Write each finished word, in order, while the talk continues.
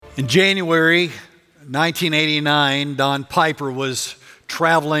In January 1989, Don Piper was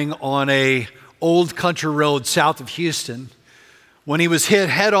traveling on a old country road south of Houston when he was hit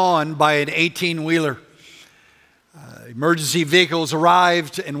head-on by an 18-wheeler. Emergency vehicles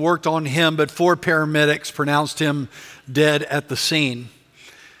arrived and worked on him, but 4 paramedics pronounced him dead at the scene.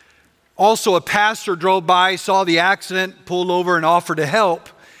 Also, a pastor drove by, saw the accident, pulled over and offered to help,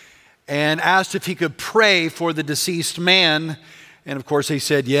 and asked if he could pray for the deceased man. And of course, he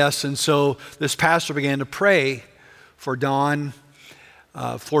said yes. And so this pastor began to pray for Don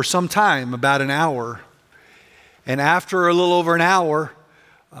for some time, about an hour. And after a little over an hour,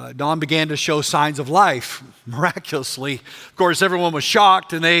 Don began to show signs of life, miraculously. Of course, everyone was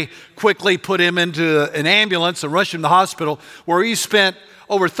shocked, and they quickly put him into an ambulance and rushed him to the hospital, where he spent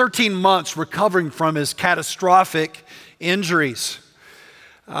over 13 months recovering from his catastrophic injuries.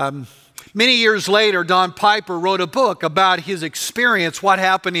 Many years later, Don Piper wrote a book about his experience, what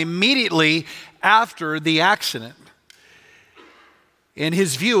happened immediately after the accident, and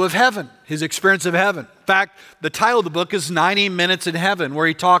his view of heaven, his experience of heaven. In fact, the title of the book is 90 Minutes in Heaven, where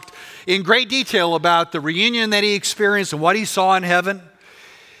he talked in great detail about the reunion that he experienced and what he saw in heaven.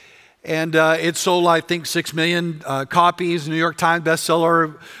 And it sold, I think, 6 million copies, New York Times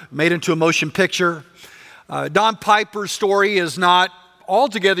bestseller, made into a motion picture. Don Piper's story is not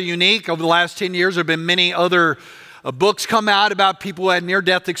altogether unique. Over the last 10 years, there have been many other books come out about people who had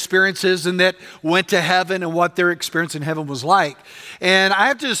near-death experiences and that went to heaven and what their experience in heaven was like. And I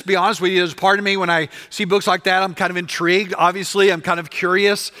have to just be honest with you, there's part of me when I see books like that, I'm kind of intrigued. Obviously, I'm kind of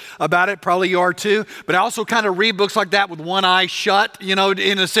curious about it. Probably you are too. But I also kind of read books like that with one eye shut, in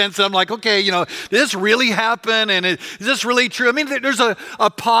a sense that I'm like, okay, did this really happen? And is this really true? I mean, there's a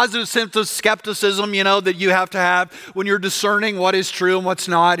positive sense of skepticism, that you have to have when you're discerning what is true and what's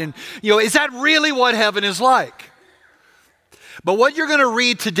not. And, is that really what heaven is like? But what you're going to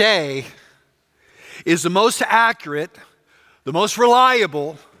read today is the most accurate, the most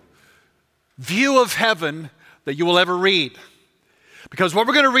reliable view of heaven that you will ever read. Because what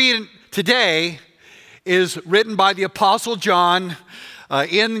we're going to read today is written by the Apostle John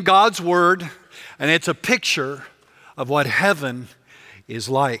in God's Word, and it's a picture of what heaven is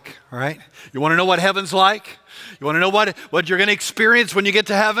like, all right? You want to know what heaven's like? You want to know what you're going to experience when you get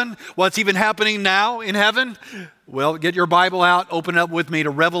to heaven? What's even happening now in heaven? Well, get your Bible out, open up with me to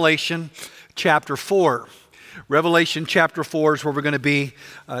Revelation chapter 4. Revelation chapter 4 is where we're going to be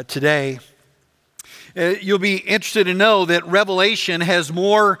today. You'll be interested to know that Revelation has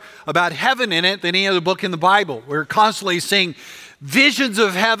more about heaven in it than any other book in the Bible. We're constantly seeing visions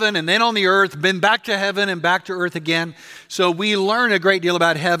of heaven and then on the earth, been back to heaven and back to earth again. So we learn a great deal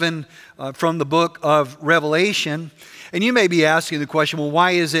about heaven from the book of Revelation. And you may be asking the question, well,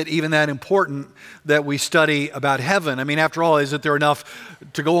 why is it even that important that we study about heaven? I mean, after all, isn't there enough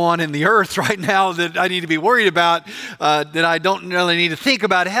to go on in the earth right now that I need to be worried about, that I don't really need to think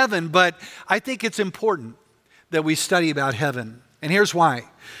about heaven? But I think it's important that we study about heaven. And here's why.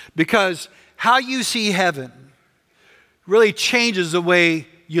 Because how you see heaven really changes the way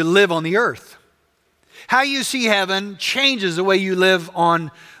you live on the earth. How you see heaven changes the way you live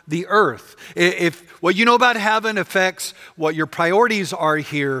on the earth. If what you know about heaven affects what your priorities are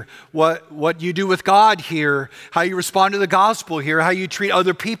here, what you do with God here, how you respond to the gospel here, how you treat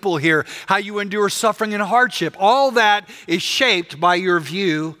other people here, how you endure suffering and hardship, all that is shaped by your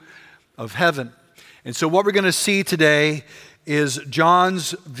view of heaven. And so what we're going to see today is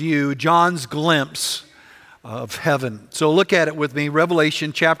John's view, John's glimpse of heaven. So look at it with me,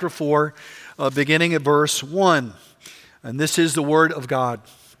 Revelation chapter 4, beginning at verse 1. And this is the word of God.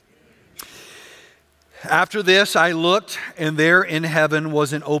 After this I looked, and there in heaven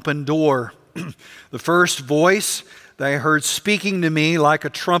was an open door. The first voice that I heard speaking to me like a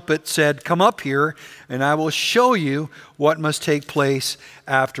trumpet said, "Come up here, and I will show you what must take place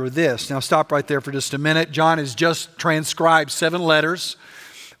after this." Now stop right there for just a minute. John has just transcribed 7 letters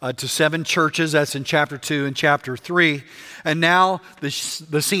to 7 churches. That's in chapter 2 and chapter 3. And now the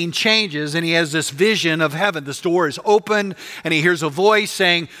scene changes, and he has this vision of heaven. This door is open, and he hears a voice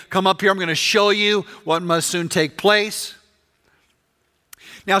saying, "Come up here, I'm going to show you what must soon take place."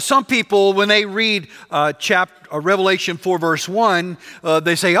 Now, some people, when they read Revelation 4, verse 1,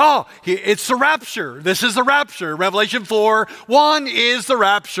 they say, oh, it's the rapture. This is the rapture. Revelation 4, 1 is the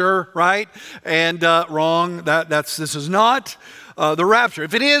rapture, right? And wrong, this is not the rapture.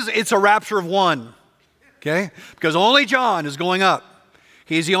 If it is, it's a rapture of one, okay? Because only John is going up.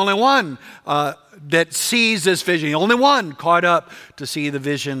 He's the only one that sees this vision. The only one caught up to see the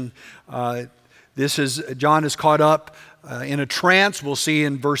vision. John is caught up in a trance. We'll see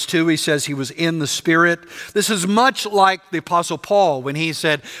in verse 2, he says he was in the Spirit. This is much like the Apostle Paul when he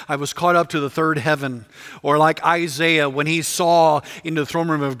said, I was caught up to the third heaven. Or like Isaiah when he saw into the throne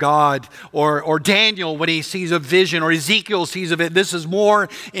room of God. Or Daniel when he sees a vision. Or Ezekiel sees a vision. This is more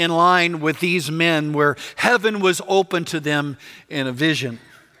in line with these men where heaven was open to them in a vision.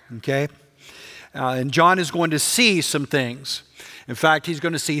 Okay? And John is going to see some things. In fact, he's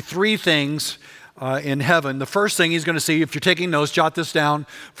going to see three things in heaven. The first thing he's going to see, if you're taking notes, jot this down.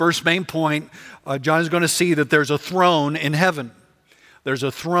 First main point, John is going to see that there's a throne in heaven. There's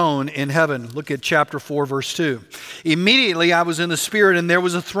a throne in heaven. Look at chapter 4, verse 2. Immediately I was in the Spirit, and there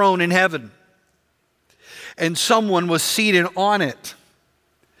was a throne in heaven, and someone was seated on it.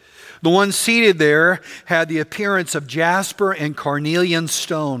 The one seated there had the appearance of jasper and carnelian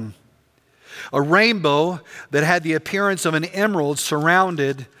stone. A rainbow that had the appearance of an emerald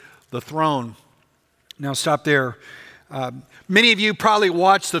surrounded the throne. Now stop there. Many of you probably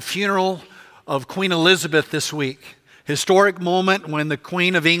watched the funeral of Queen Elizabeth this week. Historic moment when the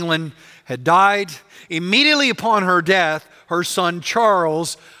Queen of England had died. Immediately upon her death, her son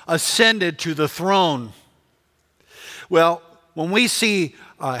Charles ascended to the throne. Well, when we see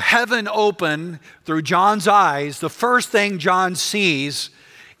heaven open through John's eyes, the first thing John sees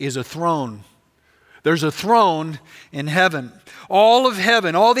is a throne. There's a throne in heaven. All of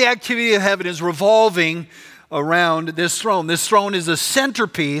heaven, all the activity of heaven is revolving around this throne. This throne is the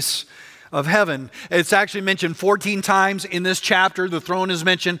centerpiece of heaven. It's actually mentioned 14 times in this chapter. The throne is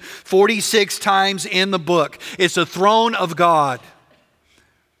mentioned 46 times in the book. It's the throne of God.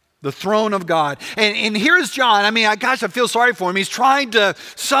 The throne of God. And here's John. I feel sorry for him. He's trying to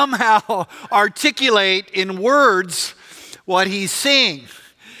somehow articulate in words what he's seeing.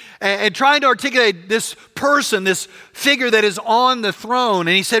 And trying to articulate this person, this figure that is on the throne.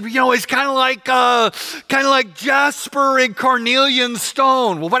 And he said, it's kind of like jasper and carnelian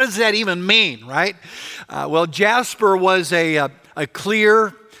stone. Well, what does that even mean, right? Jasper was a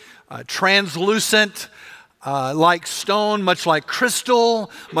clear, translucent, like stone, much like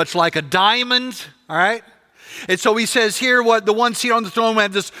crystal, much like a diamond, all right? And so he says here, the one seated on the throne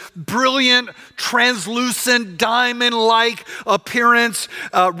had this brilliant, translucent, diamond-like appearance,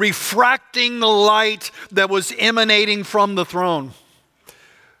 refracting the light that was emanating from the throne.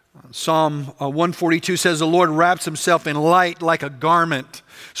 Psalm 142 says, the Lord wraps himself in light like a garment.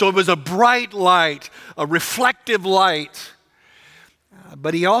 So it was a bright light, a reflective light.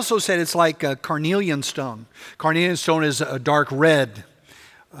 But he also said it's like a carnelian stone. Carnelian stone is a dark red.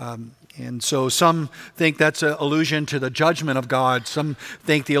 And so some think that's an allusion to the judgment of God. Some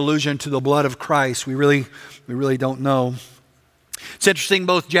think the allusion to the blood of Christ. We really don't know. It's interesting,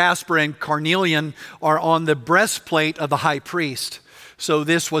 both jasper and carnelian are on the breastplate of the high priest. So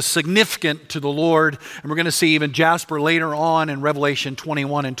this was significant to the Lord. And we're going to see even jasper later on in Revelation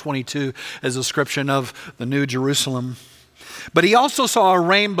 21 and 22 as a description of the New Jerusalem. But he also saw a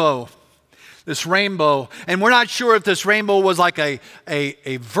rainbow. This rainbow, and we're not sure if this rainbow was like a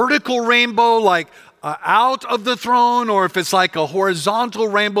vertical rainbow, like out of the throne, or if it's like a horizontal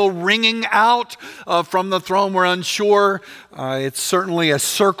rainbow ringing out from the throne. We're unsure. It's certainly a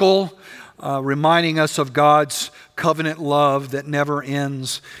circle, reminding us of God's covenant love that never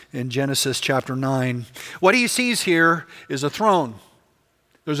ends in Genesis chapter 9. What he sees here is a throne.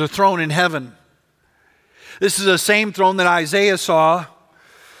 There's a throne in heaven. This is the same throne that Isaiah saw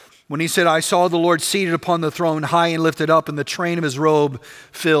when he said, I saw the Lord seated upon the throne, high and lifted up, and the train of his robe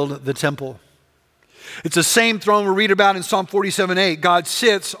filled the temple. It's the same throne we read about in Psalm 47:8. God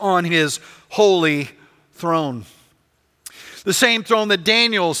sits on his holy throne. The same throne that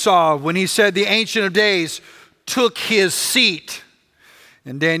Daniel saw when he said the Ancient of Days took his seat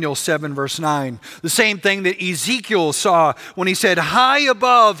in Daniel 7 verse 9. The same thing that Ezekiel saw when he said, high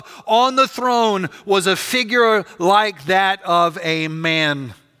above on the throne was a figure like that of a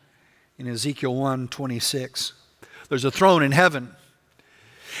man. In Ezekiel 1:26. There's a throne in heaven.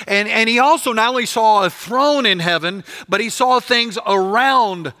 And he also not only saw a throne in heaven, but he saw things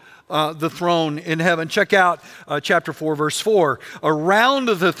around the throne in heaven. Check out chapter 4, verse 4. Around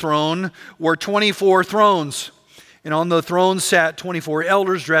the throne were 24 thrones. And on the thrones sat 24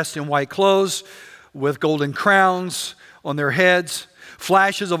 elders dressed in white clothes with golden crowns on their heads.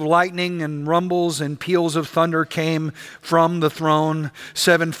 Flashes of lightning and rumbles and peals of thunder came from the throne.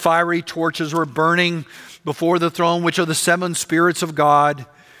 7 fiery torches were burning before the throne, which are the 7 spirits of God.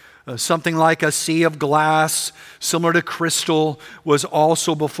 Something like a sea of glass, similar to crystal, was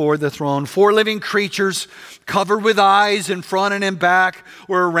also before the throne. 4 living creatures covered with eyes in front and in back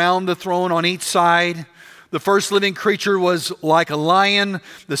were around the throne on each side. The first living creature was like a lion,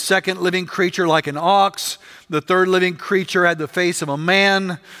 the second living creature like an ox, the third living creature had the face of a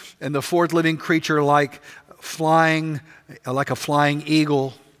man, and the fourth living creature like a flying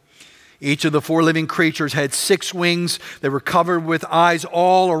eagle. Each of the four living creatures had 6 wings. They were covered with eyes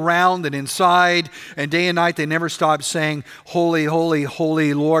all around and inside, and day and night they never stopped saying, "Holy, holy,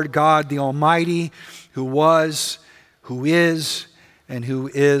 holy, Lord God the Almighty, who was, who is, and who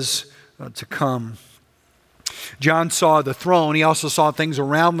is to come." John saw the throne. He also saw things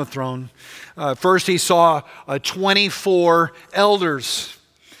around the throne. First, he saw 24 elders.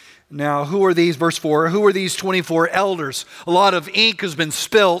 Now, who are these? Verse 4, who are these 24 elders? A lot of ink has been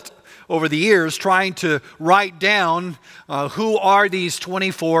spilt over the years trying to write down who are these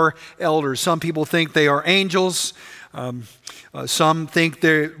 24 elders. Some people think they are angels. Some think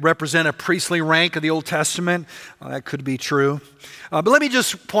they represent a priestly rank of the Old Testament. That could be true. But let me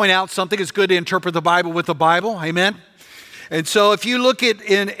just point out something. It's good to interpret the Bible with the Bible. Amen. And so if you look at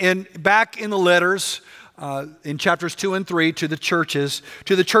back in the letters in chapters 2 and 3 to the church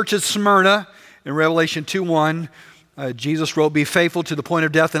of Smyrna in Revelation 2:1, Jesus wrote, "Be faithful to the point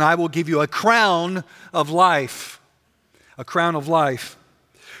of death, and I will give you a crown of life." A crown of life.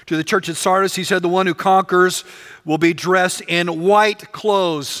 To the church at Sardis, he said, "The one who conquers will be dressed in white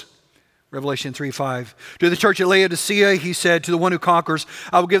clothes." Revelation 3:5. To the church at Laodicea, he said, "To the one who conquers,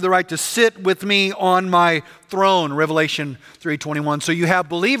 I will give the right to sit with me on my throne." Revelation 3:21. So you have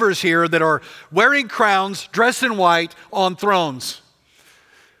believers here that are wearing crowns, dressed in white, on thrones.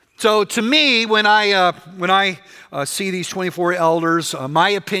 So to me, when I see these 24 elders, my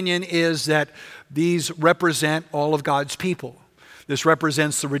opinion is that these represent all of God's people. This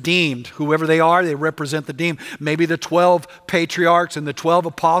represents the redeemed. Whoever they are, they represent the redeemed. Maybe the 12 patriarchs and the 12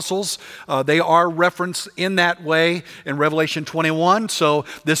 apostles, they are referenced in that way in Revelation 21. So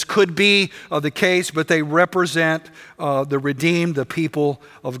this could be the case, but they represent the redeemed, the people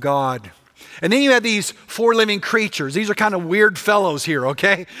of God. And then you have these 4 living creatures. These are kind of weird fellows here,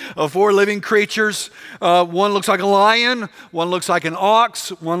 okay? 4 living creatures. One looks like a lion, one looks like an ox,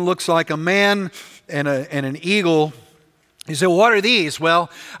 one looks like a man, and an eagle. You say, well, what are these? Well,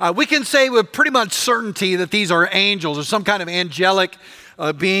 we can say with pretty much certainty that these are angels or some kind of angelic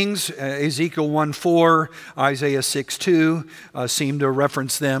beings. Ezekiel 1:4, Isaiah 6:2 seem to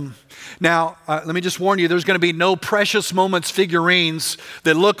reference them. Now, let me just warn you, there's going to be no Precious Moments figurines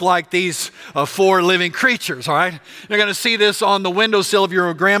that look like these 4 living creatures, all right? You're going to see this on the windowsill of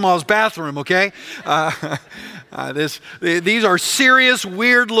your grandma's bathroom, okay? These are serious,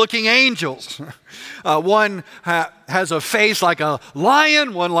 weird-looking angels. One has a face like a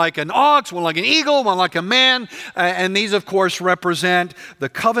lion, one like an ox, one like an eagle, one like a man. And these, of course, represent the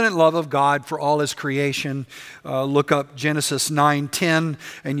covenant love of God for all His creation. Look up Genesis 9:10,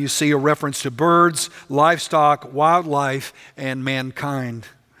 and you see a reference to birds, livestock, wildlife, and mankind.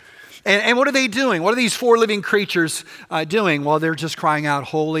 And what are they doing? What are these 4 living creatures doing? Well, they're just crying out,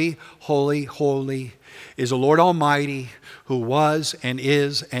 "Holy, holy, holy is the Lord Almighty, who was and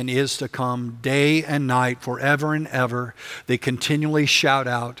is to come, day and night, forever and ever." They continually shout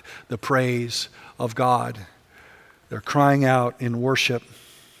out the praise of God. They're crying out in worship.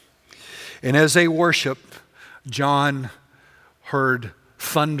 And as they worship, John heard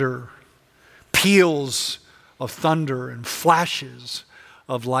thunder, peals of thunder and flashes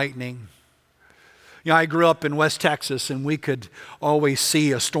of lightning. You know, I grew up in West Texas, and we could always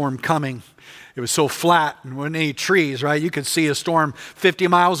see a storm coming. It was so flat and there weren't any trees, right? You could see a storm 50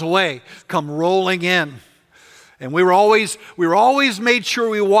 miles away come rolling in. And we were always made sure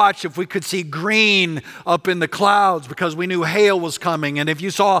we watched if we could see green up in the clouds because we knew hail was coming. And if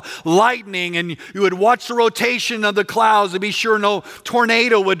you saw lightning, and you would watch the rotation of the clouds to be sure no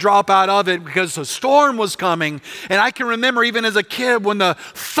tornado would drop out of it because the storm was coming. And I can remember even as a kid when the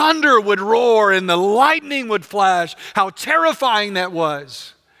thunder would roar and the lightning would flash, how terrifying that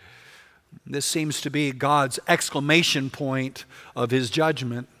was. This seems to be God's exclamation point of His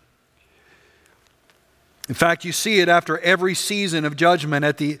judgment. In fact, you see it after every season of judgment.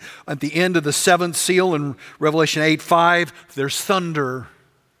 At the end of the 7th seal in Revelation 8:5, there's thunder.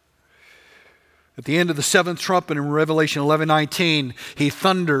 At the end of the 7th trumpet in Revelation 11:19, He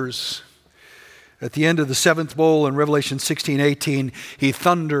thunders. At the end of the 7th bowl in Revelation 16:18, He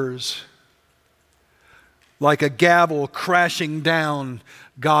thunders. Like a gavel crashing down,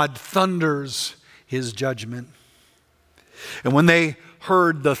 God thunders His judgment. And when they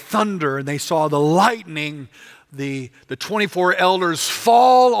heard the thunder and they saw the lightning, the 24 elders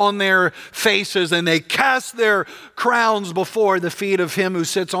fall on their faces and they cast their crowns before the feet of him who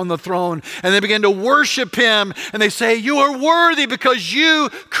sits on the throne. And they begin to worship him. And they say, you are worthy because you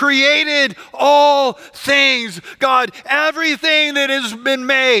created all things. God, everything that has been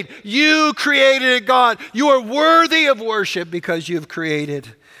made, you created it, God. You are worthy of worship because you've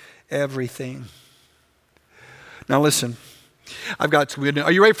created everything. Now listen, I've got some good news.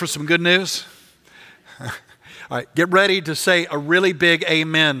 Are you ready for some good news? All right, get ready to say a really big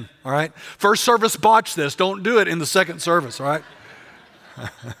amen, all right? First service botched this. Don't do it in the second service, all right?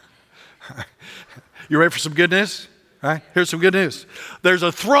 You ready for some good news? All right, here's some good news. There's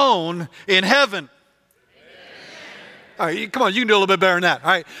a throne in heaven. All right, come on, you can do a little bit better than that,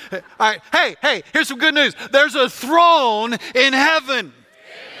 all right? Hey, here's some good news. There's a throne in heaven.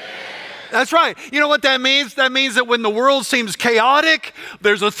 That's right. You know what that means? That means that when the world seems chaotic,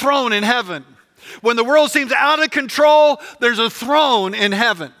 there's a throne in heaven. When the world seems out of control, there's a throne in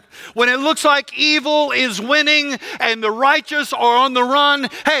heaven. When it looks like evil is winning and the righteous are on the run,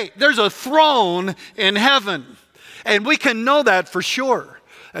 hey, there's a throne in heaven. And we can know that for sure.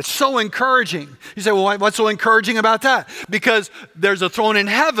 That's so encouraging. You say, well, what's so encouraging about that? Because there's a throne in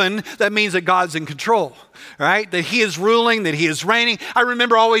heaven, that means that God's in control, right? That he is ruling, that he is reigning. I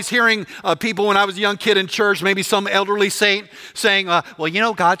remember always hearing people when I was a young kid in church, maybe some elderly saint saying, well, you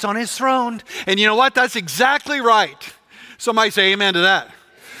know, God's on his throne. And you know what? That's exactly right. Somebody say amen to that.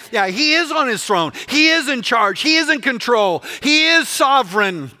 Yeah, he is on his throne. He is in charge. He is in control. He is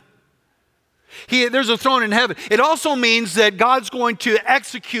sovereign. There's a throne in heaven. It also means that God's going to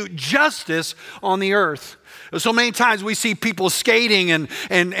execute justice on the earth. So many times we see people skating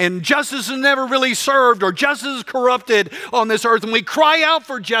and justice is never really served, or justice is corrupted on this earth. And we cry out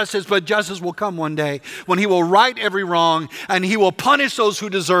for justice, but justice will come one day when he will right every wrong and he will punish those who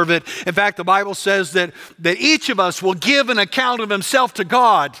deserve it. In fact, the Bible says that each of us will give an account of himself to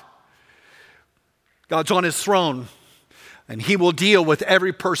God. God's on his throne and he will deal with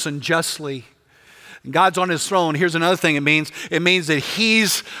every person justly. And God's on his throne. Here's another thing it means. It means that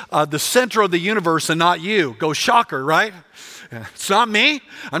he's the center of the universe and not you. Go shocker, right? It's not me.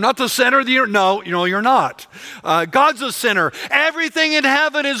 I'm not the center of the universe. No, you're not. God's the center. Everything in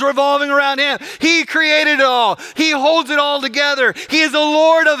heaven is revolving around him. He created it all. He holds it all together. He is the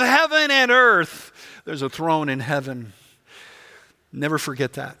Lord of heaven and earth. There's a throne in heaven. Never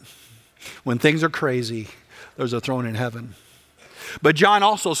forget that. When things are crazy, there's a throne in heaven. But John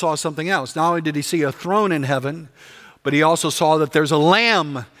also saw something else. Not only did he see a throne in heaven, but he also saw that there's a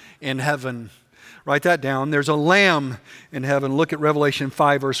lamb in heaven. Write that down. There's a lamb in heaven. Look at Revelation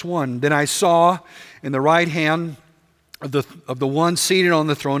 5, verse 1. Then I saw in the right hand of the one seated on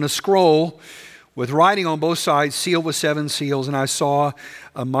the throne a scroll with writing on both sides, sealed with 7 seals. And I saw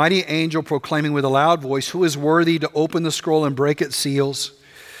a mighty angel proclaiming with a loud voice, "Who is worthy to open the scroll and break its seals?"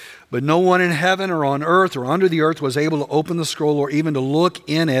 But no one in heaven or on earth or under the earth was able to open the scroll or even to look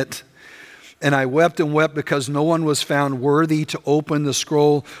in it. And I wept and wept because no one was found worthy to open the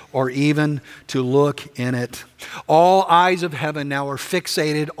scroll or even to look in it. All eyes of heaven now are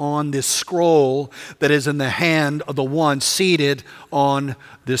fixated on this scroll that is in the hand of the one seated on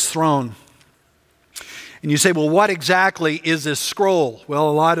this throne. And you say, well, what exactly is this scroll? Well,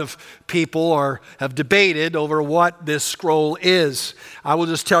 a lot of people have debated over what this scroll is. I will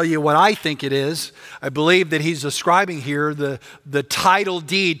just tell you what I think it is. I believe that he's describing here the title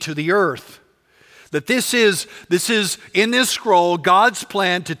deed to the earth. That this is in this scroll, God's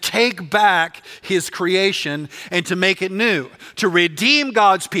plan to take back his creation and to make it new, to redeem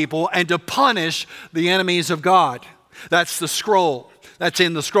God's people and to punish the enemies of God. That's the scroll. That's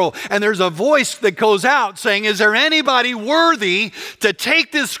in the scroll. And there's a voice that goes out saying, is there anybody worthy to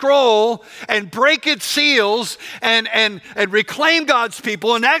take this scroll and break its seals and reclaim God's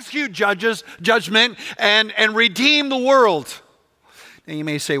people and execute judgment and redeem the world? And you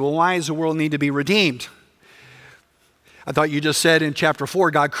may say, well, why does the world need to be redeemed? I thought you just said in chapter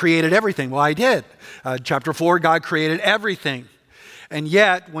 4, God created everything. Well, I did. Chapter 4, God created everything. And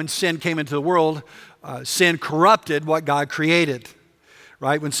yet, when sin came into the world, sin corrupted what God created.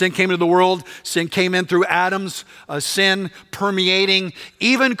 Right? When sin came into the world, sin came in through Adam's sin permeating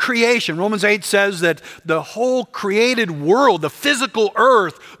even creation. Romans 8 says that the whole created world, the physical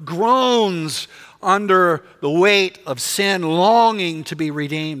earth, groans under the weight of sin, longing to be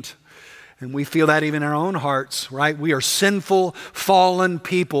redeemed. And we feel that even in our own hearts, right? We are sinful, fallen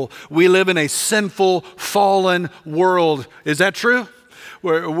people. We live in a sinful, fallen world. Is that true?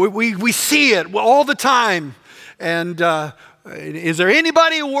 We see it all the time. And is there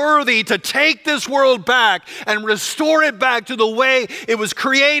anybody worthy to take this world back and restore it back to the way it was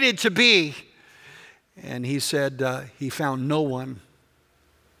created to be? And he said he found no one.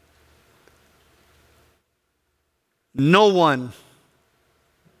 No one.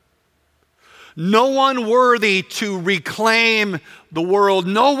 No one worthy to reclaim the world.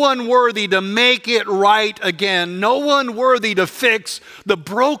 No one worthy to make it right again. No one worthy to fix the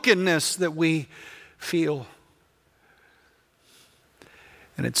brokenness that we feel.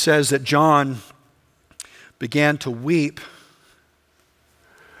 And it says that John began to weep.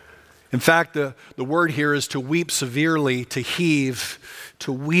 In fact, the word here is to weep severely, to heave,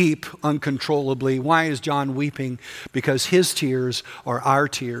 to weep uncontrollably. Why is John weeping? Because his tears are our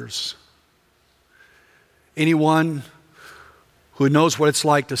tears. Anyone who knows what it's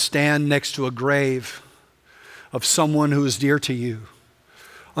like to stand next to a grave of someone who is dear to you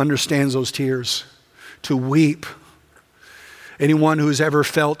understands those tears. To weep. Anyone who's ever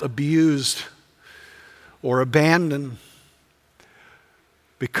felt abused or abandoned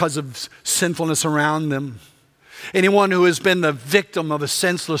because of sinfulness around them. Anyone who has been the victim of a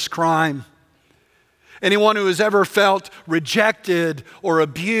senseless crime. Anyone who has ever felt rejected or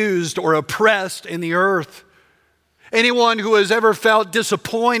abused or oppressed in the earth. Anyone who has ever felt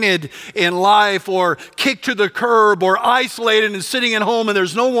disappointed in life or kicked to the curb or isolated and sitting at home and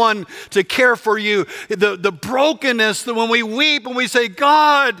there's no one to care for you. The brokenness that when we weep and we say,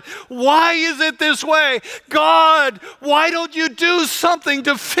 God, why is it this way? God, why don't you do something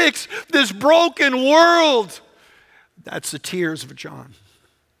to fix this broken world? That's the tears of John.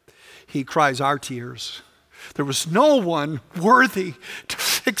 He cries our tears. There was no one worthy to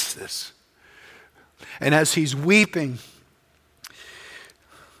fix this. And as he's weeping,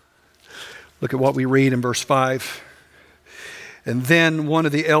 look at what we read in verse 5. And then one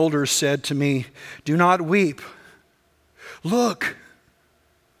of the elders said to me, do not weep. Look.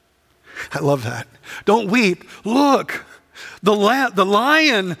 I love that. Don't weep. Look. The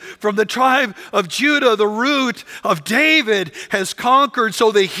lion from the tribe of Judah, the root of David, has conquered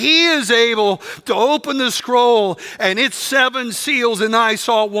so that he is able to open the scroll and its 7 seals. And I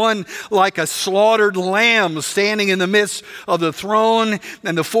saw one like a slaughtered lamb standing in the midst of the throne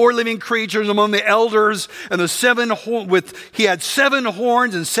and the 4 living creatures among the elders. And he had 7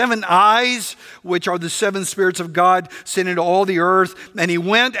 horns and 7 eyes, which are the 7 spirits of God sent into all the earth. And he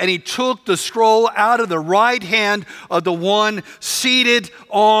went and he took the scroll out of the right hand of the one seated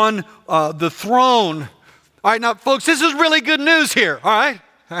on the throne. All right, now, folks, this is really good news here, all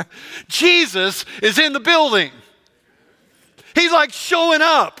right? Jesus is in the building. He's like showing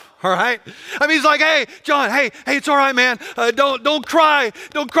up, all right? I mean, he's like, hey, John, hey, it's all right, man. Don't cry.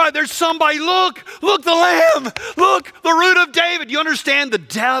 Don't cry. There's somebody. Look, the Lamb. Look, the root of David. You understand the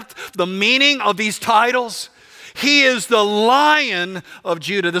depth, the meaning of these titles? He is the Lion of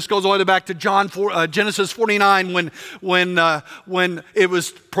Judah. This goes all the way back to Genesis 49 when it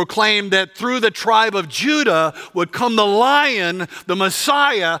was proclaimed that through the tribe of Judah would come the Lion, the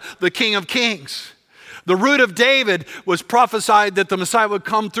Messiah, the King of Kings. The root of David was prophesied that the Messiah would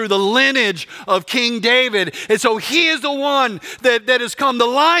come through the lineage of King David. And so he is the one that has come. The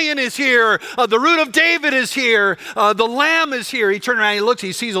Lion is here. The root of David is here. The Lamb is here. He turns around, he looks,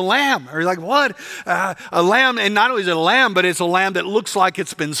 he sees a lamb. Or he's like, what? A lamb, and not only is it a lamb, but it's a lamb that looks like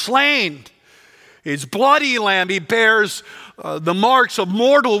it's been slain. It's bloody lamb. He bears the marks of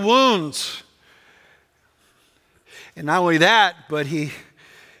mortal wounds. And not only that, but he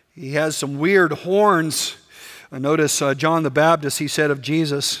has some weird horns. Notice John the Baptist, he said of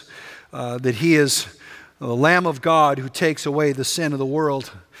Jesus that he is the Lamb of God who takes away the sin of the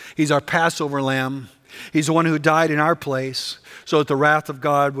world. He's our Passover lamb. He's the one who died in our place so that the wrath of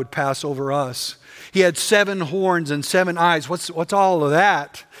God would pass over us. He had 7 horns and 7 eyes. What's all of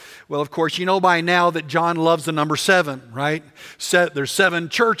that? Well, of course, you know by now that John loves the number 7, right? There's 7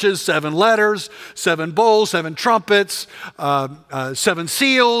 churches, 7 letters, 7 bowls, 7 trumpets, 7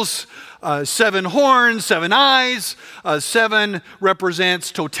 seals, 7 horns, 7 eyes. 7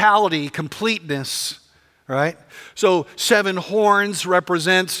 represents totality, completeness, right? So 7 horns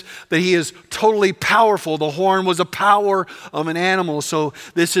represents that he is totally powerful. The horn was a power of an animal. So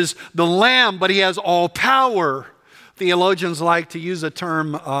this is the Lamb, but he has all power. Theologians like to use the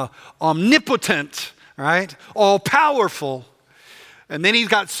term omnipotent, right? All powerful. And then he's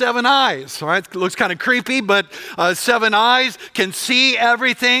got 7 eyes, right? It looks kind of creepy, but 7 eyes, can see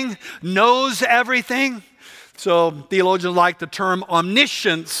everything, knows everything. So theologians like the term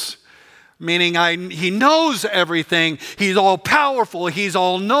omniscience, meaning he knows everything. He's all powerful. He's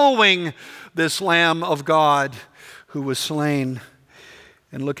all knowing, this Lamb of God who was slain.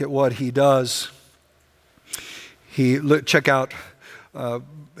 And look at what he does. Check out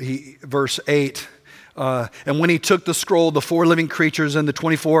verse 8 And when he took the scroll, the 4 living creatures and the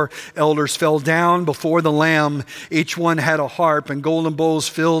 24 elders fell down before the Lamb. Each one had a harp and golden bowls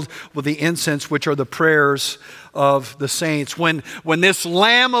filled with the incense, which are the prayers of the saints. When this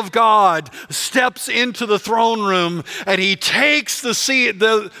Lamb of God steps into the throne room and he takes the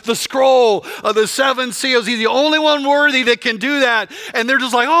scroll of the 7 seals, he's the only one worthy that can do that. And they're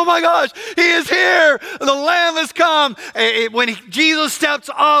just like, oh my gosh, he is here. The Lamb has come. When Jesus steps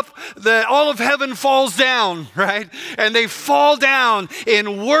up, all of heaven falls down, right? And they fall down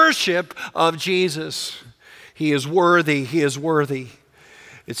in worship of Jesus. He is worthy. He is worthy.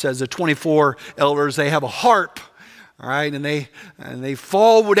 It says the 24 elders, they have a harp, all right, and they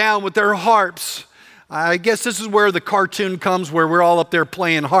fall down with their harps. I guess this is where the cartoon comes, where we're all up there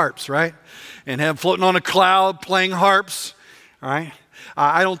playing harps, right? And floating on a cloud, playing harps, all right?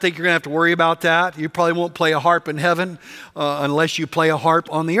 I don't think you're going to have to worry about that. You probably won't play a harp in heaven unless you play a harp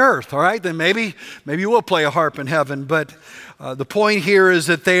on the earth, all right? Then maybe you will play a harp in heaven. But the point here is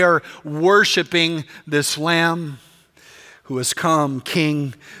that they are worshiping this Lamb who has come,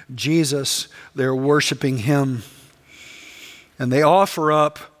 King Jesus. They're worshiping him. And they offer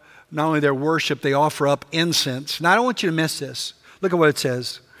up, not only their worship, they offer up incense. Now, I don't want you to miss this. Look at what it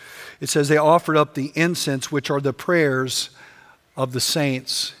says. It says they offered up the incense, which are the prayers of the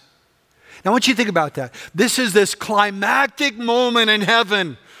saints. Now, I want you to think about that. This is this climactic moment in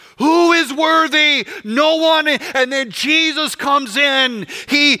heaven. Who is worthy? No one. And then Jesus comes in.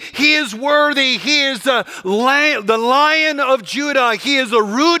 He is worthy. He is the Lion of Judah. He is the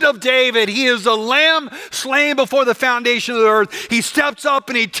Root of David. He is the Lamb slain before the foundation of the earth. He steps up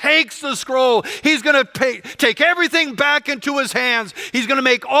and he takes the scroll. He's going to take everything back into his hands. He's going to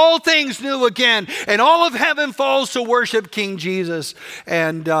make all things new again. And all of heaven falls to worship King Jesus.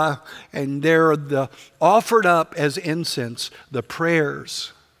 And they're offered up as incense the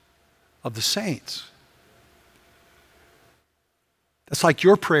prayers of the saints. That's like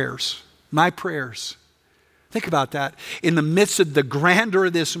your prayers, my prayers. Think about that. In the midst of the grandeur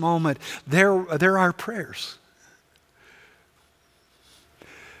of this moment, they're our prayers.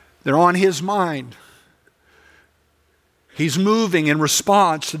 They're on his mind. He's moving in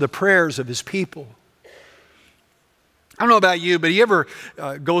response to the prayers of his people. I don't know about you, but you ever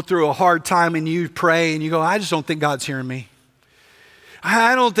go through a hard time and you pray and you go, I just don't think God's hearing me.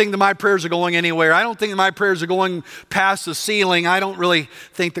 I don't think that my prayers are going anywhere. I don't think that my prayers are going past the ceiling. I don't really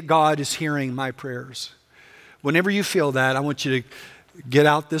think that God is hearing my prayers. Whenever you feel that, I want you to get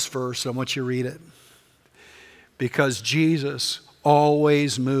out this verse. I want you to read it. Because Jesus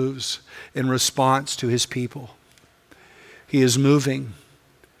always moves in response to his people. He is moving.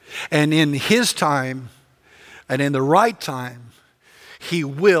 And in his time, and in the right time, he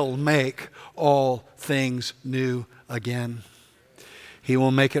will make all things new again. He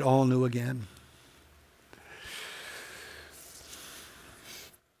will make it all new again.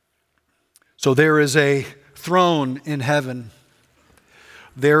 So there is a throne in heaven.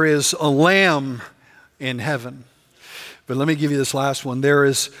 There is a Lamb in heaven. But let me give you this last one. There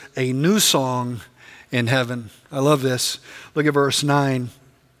is a new song in heaven. I love this. Look at verse 9.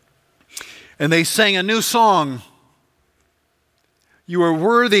 And they sang a new song. You are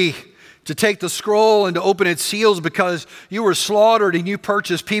worthy to take the scroll and to open its seals, because you were slaughtered and you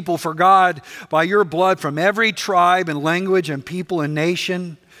purchased people for God by your blood from every tribe and language and people and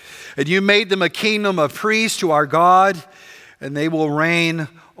nation. And you made them a kingdom of priests to our God, and they will reign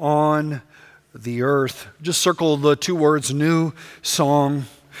on the earth. Just circle the 2 words, new song.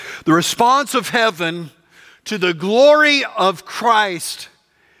 The response of heaven to the glory of Christ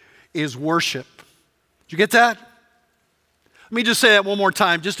is worship. Did you get that? Let me just say that one more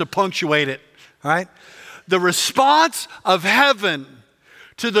time just to punctuate it, all right? The response of heaven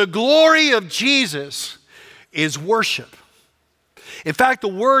to the glory of Jesus is worship. In fact, the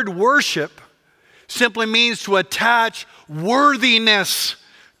word worship simply means to attach worthiness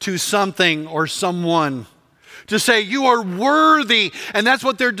to something or someone. To say you are worthy. And that's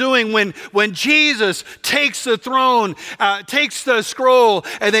what they're doing when Jesus takes the throne, takes the scroll,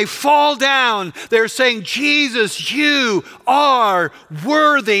 and they fall down. They're saying, Jesus, you are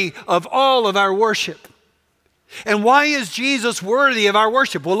worthy of all of our worship. And why is Jesus worthy of our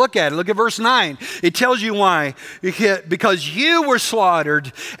worship? Well, look at it. Look at verse 9. It tells you why. Because you were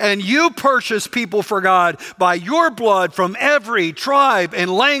slaughtered and you purchased people for God by your blood from every tribe and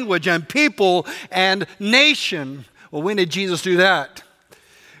language and people and nation. Well, when did Jesus do that?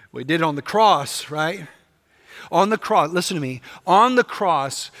 Well, he did it on the cross, right? On the cross, listen to me. On the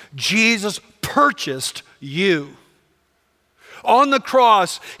cross, Jesus purchased you. On the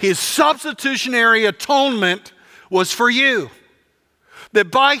cross, his substitutionary atonement was for you. That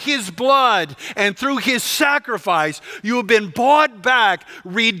by his blood and through his sacrifice, you have been bought back,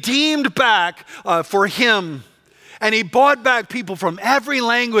 redeemed back for him. And he bought back people from every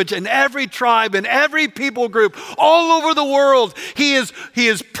language and every tribe and every people group all over the world. He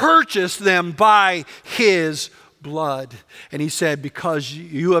has purchased them by his blood. And he said, because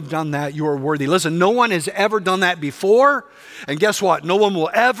you have done that, you are worthy. Listen, no one has ever done that before. And guess what? No one will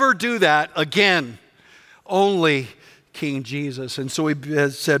ever do that again. Only King Jesus. And so he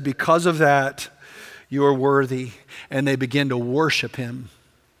has said, because of that, you are worthy. And they begin to worship him.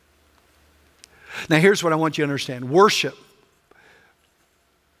 Now here's what I want you to understand. Worship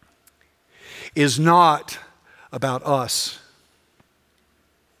is not about us.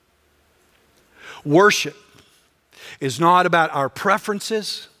 Worship is not about our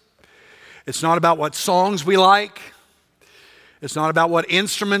preferences. It's not about what songs we like. It's not about what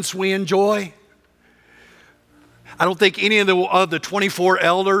instruments we enjoy. I don't think any of the 24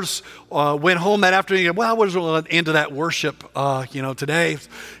 elders went home that afternoon and, well, I wasn't into that worship, today.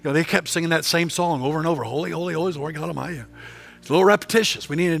 They kept singing that same song over and over. Holy, holy, holy is the Lord God Almighty. It's a little repetitious.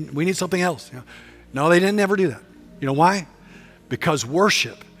 We need something else. No, they didn't ever do that. You know why? Because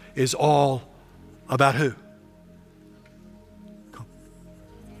worship is all about who?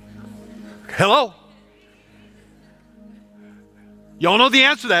 Hello? Y'all know the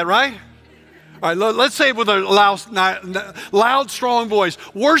answer to that, right? All right, let's say it with a loud, strong voice.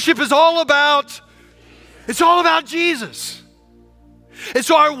 Worship is all about Jesus. And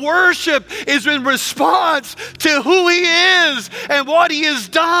so our worship is in response to who he is and what he has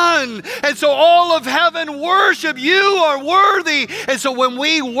done. And so all of heaven worship, you are worthy. And so when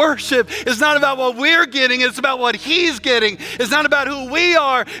we worship, it's not about what we're getting, it's about what he's getting. It's not about who we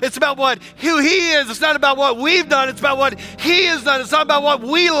are, it's about who he is. It's not about what we've done, it's about what he has done. It's not about what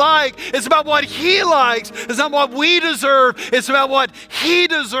we like, it's about what he likes. It's not what we deserve, it's about what he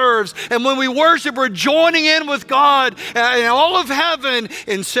deserves. And when we worship, we're joining in with God and all of heaven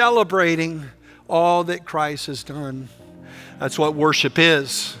in celebrating all that Christ has done. That's what worship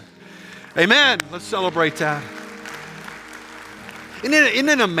is. Amen. Let's celebrate that. Isn't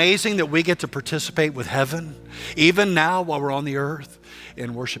it amazing that we get to participate with heaven, even now while we're on the earth,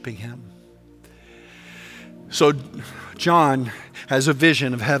 in worshiping him? So John has a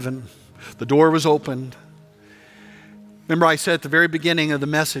vision of heaven. The door was opened. Remember I said at the very beginning of the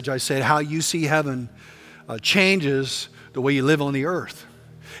message, I said how you see heaven changes the way you live on the earth.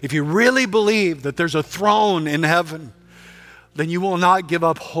 If you really believe that there's a throne in heaven, then you will not give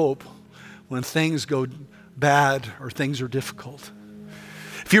up hope when things go bad or things are difficult.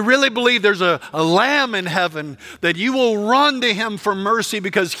 If you really believe there's a lamb in heaven, that you will run to him for mercy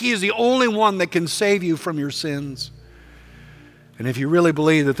because he is the only one that can save you from your sins. And if you really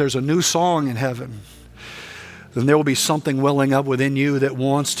believe that there's a new song in heaven, then there will be something welling up within you that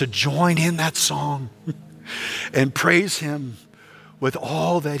wants to join in that song and praise him with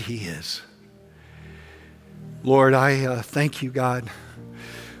all that he is. Lord, I thank you, God,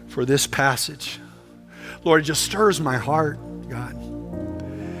 for this passage. Lord, it just stirs my heart, God.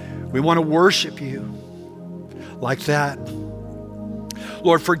 We want to worship you like that.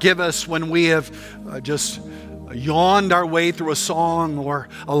 Lord, forgive us when we have just yawned our way through a song or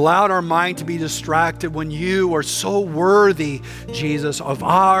allowed our mind to be distracted when you are so worthy, Jesus, of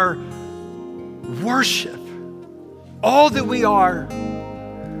our worship. All that we are.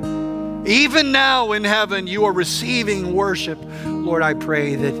 Even now in heaven, you are receiving worship. Lord, I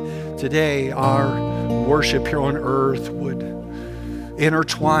pray that today our worship here on earth would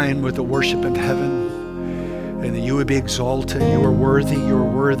intertwine with the worship of heaven, and that you would be exalted. You are worthy, you are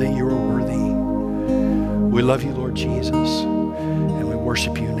worthy, you are worthy. We love you, Lord Jesus, and we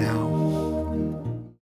worship you now.